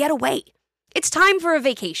deserve to get away. It's time for a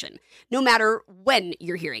vacation, no matter when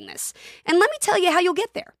you're hearing this. And let me tell you how you'll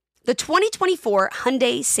get there. The 2024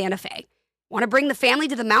 Hyundai Santa Fe. Want to bring the family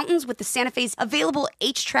to the mountains with the Santa Fe's available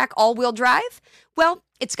H-Track all-wheel drive? Well,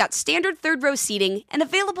 it's got standard third-row seating and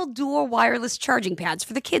available dual wireless charging pads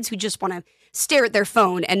for the kids who just want to stare at their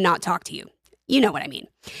phone and not talk to you. You know what I mean.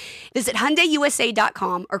 Visit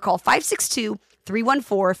HyundaiUSA.com or call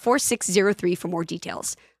 562-314-4603 for more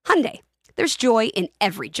details. Hyundai. There's joy in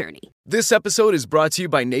every journey. This episode is brought to you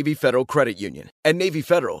by Navy Federal Credit Union. At Navy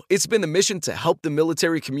Federal, it's been the mission to help the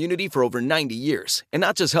military community for over 90 years. And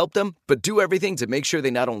not just help them, but do everything to make sure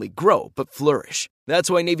they not only grow, but flourish. That's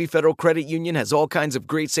why Navy Federal Credit Union has all kinds of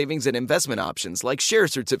great savings and investment options like share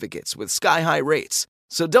certificates with sky-high rates.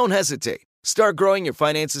 So don't hesitate. Start growing your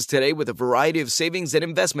finances today with a variety of savings and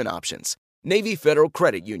investment options. Navy Federal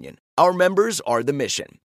Credit Union. Our members are the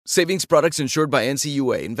mission. Savings products insured by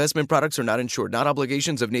NCUA. Investment products are not insured, not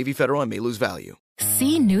obligations of Navy Federal and may lose value.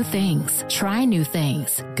 See new things, try new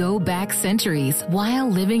things, go back centuries while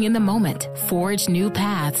living in the moment, forge new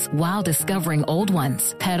paths while discovering old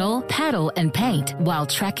ones, pedal, paddle, and paint while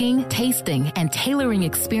trekking, tasting, and tailoring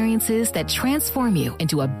experiences that transform you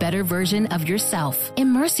into a better version of yourself.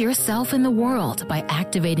 Immerse yourself in the world by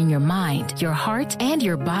activating your mind, your heart, and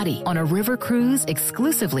your body on a river cruise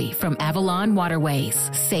exclusively from Avalon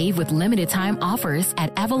Waterways. Save with limited time offers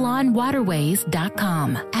at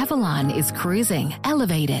AvalonWaterways.com. Avalon is cruising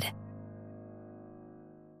elevated.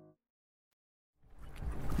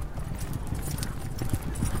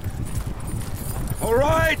 All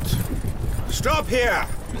right! Stop here!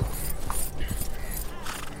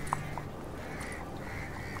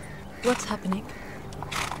 What's happening?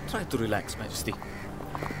 Try to relax, Majesty.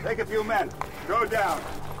 Take a few men. Go down.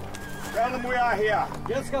 Tell them we are here.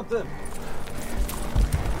 Yes, Captain.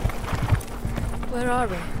 Where are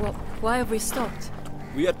we? Well, why have we stopped?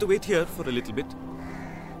 We have to wait here for a little bit.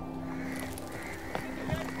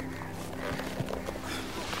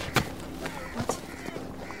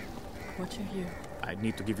 What are you? I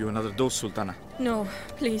need to give you another dose, Sultana. No,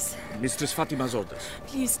 please. Mistress Fatima's orders.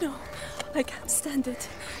 Please, no. I can't stand it.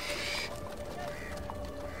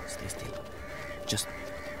 Stay still. Just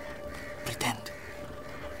pretend.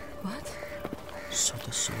 What? So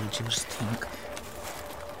the soldiers think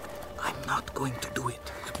I'm not going to do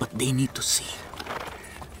it, but they need to see.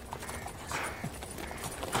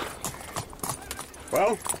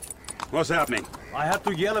 Well, what's happening? I had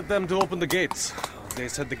to yell at them to open the gates. They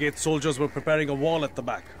said the gate soldiers were preparing a wall at the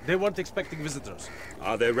back. They weren't expecting visitors.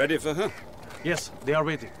 Are they ready for her? Yes, they are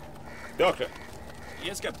waiting. Doctor,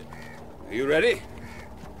 Yes, Captain. are you ready?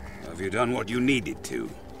 Have you done what you needed to?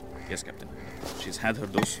 Yes, Captain. She's had her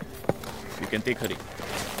dose. You can take her in.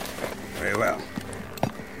 Very well.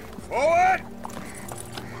 Forward!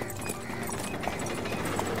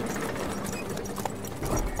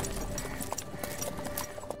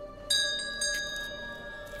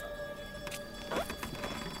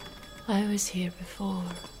 I was here before.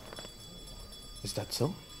 Is that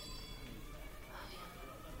so?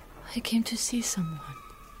 I came to see someone.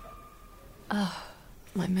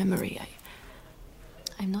 My memory.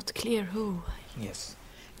 I'm not clear who. Yes.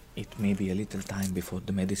 It may be a little time before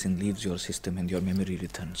the medicine leaves your system and your memory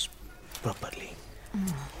returns properly.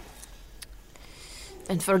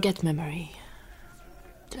 Then forget memory.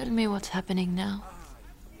 Tell me what's happening now.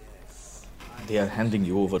 They are handing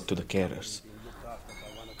you over to the carers.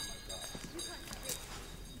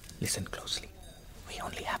 Listen closely. We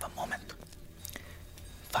only have a moment.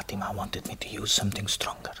 Fatima wanted me to use something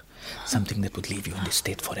stronger. Something that would leave you in this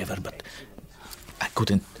state forever, but I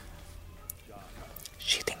couldn't.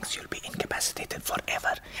 She thinks you'll be incapacitated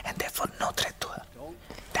forever, and therefore no threat to her.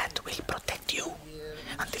 That will protect you,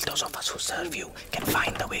 until those of us who serve you can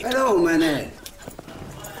find a way Hello, Manel.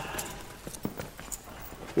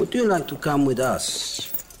 Would you like to come with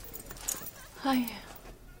us? I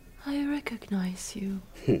recognize you.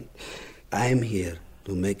 I'm here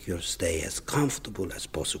to make your stay as comfortable as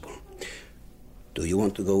possible. Do you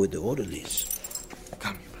want to go with the orderlies?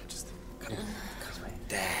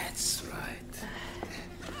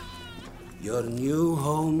 Your new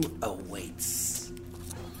home awaits.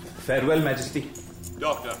 Farewell, Majesty.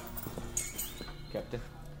 Doctor, Captain.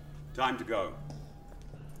 time to go.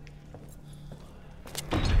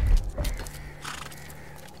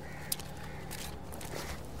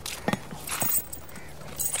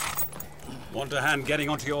 Want a hand getting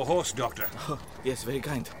onto your horse, Doctor? Oh, yes, very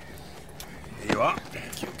kind. Here you are.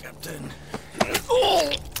 Thank you, Captain.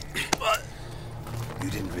 You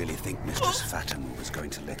didn't really think Mistress Fatima was going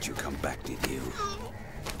to let you come back, did you?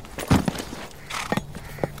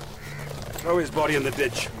 Throw his body in the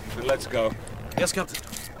ditch, and let's go. Yes, Captain.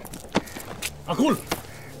 Akul!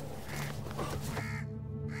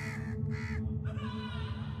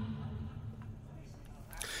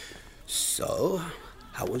 So,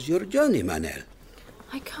 how was your journey, Manel?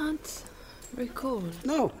 I can't recall.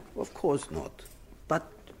 No, of course not.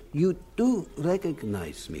 But you do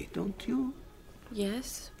recognize me, don't you?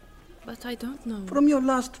 Yes, but I don't know. From your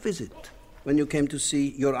last visit, when you came to see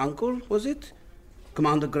your uncle, was it?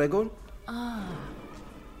 Commander Gregor? Ah,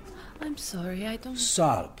 I'm sorry, I don't...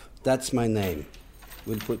 Sarp, that's my name.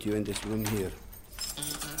 We'll put you in this room here.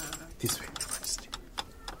 This way, Majesty.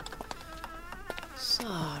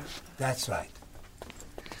 Sarp. That's right.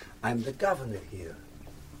 I'm the governor here.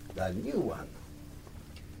 The new one.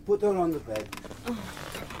 Put her on the bed. Oh.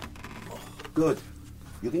 Good.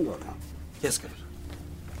 You can go now. Yes, Governor.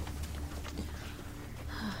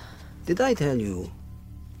 Did I tell you,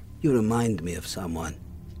 you remind me of someone?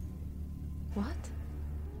 What?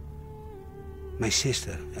 My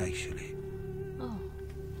sister, actually. Oh.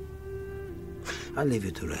 I'll leave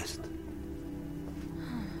you to rest.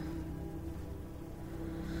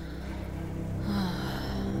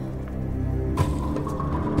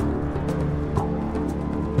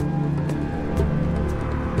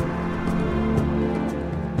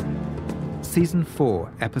 Season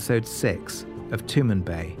 4, Episode 6 of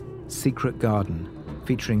Tumanbay, Secret Garden,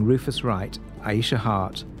 featuring Rufus Wright, Aisha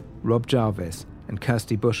Hart, Rob Jarvis, and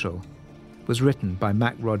Kirsty Bushell, was written by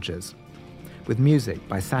Mac Rogers, with music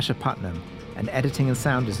by Sasha Putnam and editing and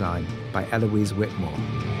sound design by Eloise Whitmore.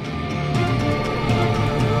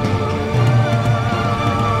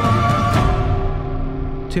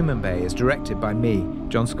 Tumanbay is directed by me,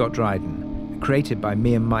 John Scott Dryden, created by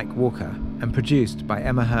me and Mike Walker, and produced by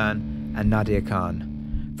Emma Hearn and Nadia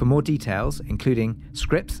Khan. For more details, including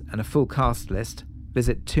scripts and a full cast list,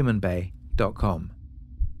 visit tumanbay.com.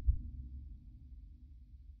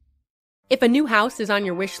 If a new house is on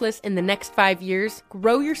your wish list in the next 5 years,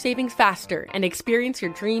 grow your savings faster and experience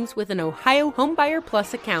your dreams with an Ohio Homebuyer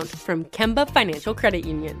Plus account from Kemba Financial Credit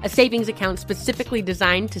Union. A savings account specifically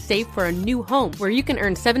designed to save for a new home, where you can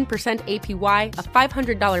earn 7% APY,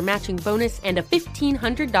 a $500 matching bonus, and a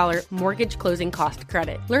 $1,500 mortgage closing cost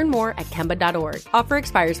credit. Learn more at Kemba.org. Offer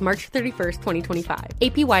expires March 31st, 2025.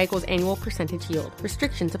 APY equals annual percentage yield.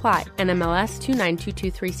 Restrictions apply. NMLS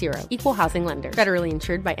 292230. Equal housing lender. Federally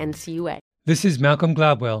insured by NCUA. This is Malcolm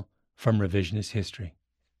Gladwell from Revisionist History.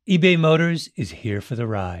 eBay Motors is here for the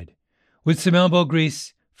ride. With some elbow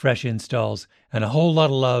grease, fresh installs, and a whole lot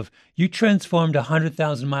of love, you transformed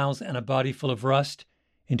 100,000 miles and a body full of rust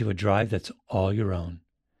into a drive that's all your own.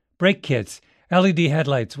 Brake kits, LED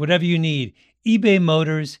headlights, whatever you need, eBay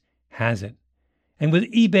Motors has it. And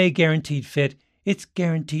with eBay Guaranteed Fit, it's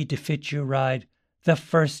guaranteed to fit your ride the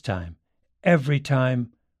first time, every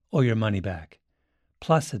time, or your money back.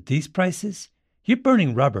 Plus, at these prices, you're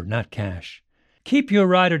burning rubber, not cash. Keep your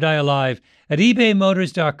ride or die alive at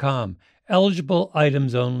ebaymotors.com. Eligible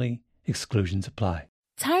items only. Exclusions apply.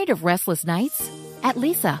 Tired of restless nights? At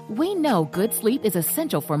Leesa, we know good sleep is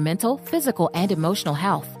essential for mental, physical, and emotional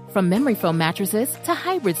health. From memory foam mattresses to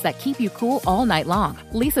hybrids that keep you cool all night long,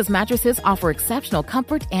 Leesa's mattresses offer exceptional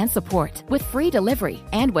comfort and support with free delivery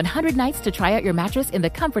and 100 nights to try out your mattress in the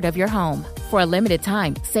comfort of your home. For a limited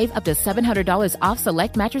time, save up to $700 off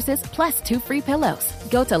select mattresses plus 2 free pillows.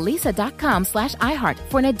 Go to leesa.com/iHeart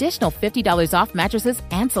for an additional $50 off mattresses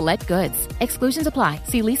and select goods. Exclusions apply.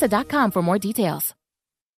 See leesa.com for more details.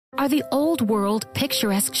 Are the old world,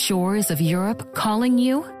 picturesque shores of Europe calling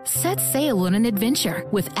you? Set sail on an adventure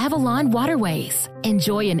with Avalon Waterways.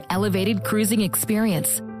 Enjoy an elevated cruising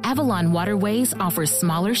experience. Avalon Waterways offers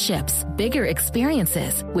smaller ships, bigger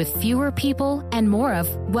experiences, with fewer people and more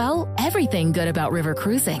of, well, everything good about river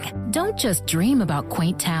cruising. Don't just dream about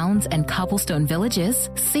quaint towns and cobblestone villages.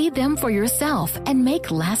 See them for yourself and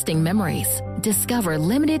make lasting memories. Discover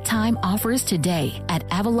limited time offers today at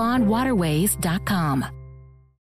avalonwaterways.com.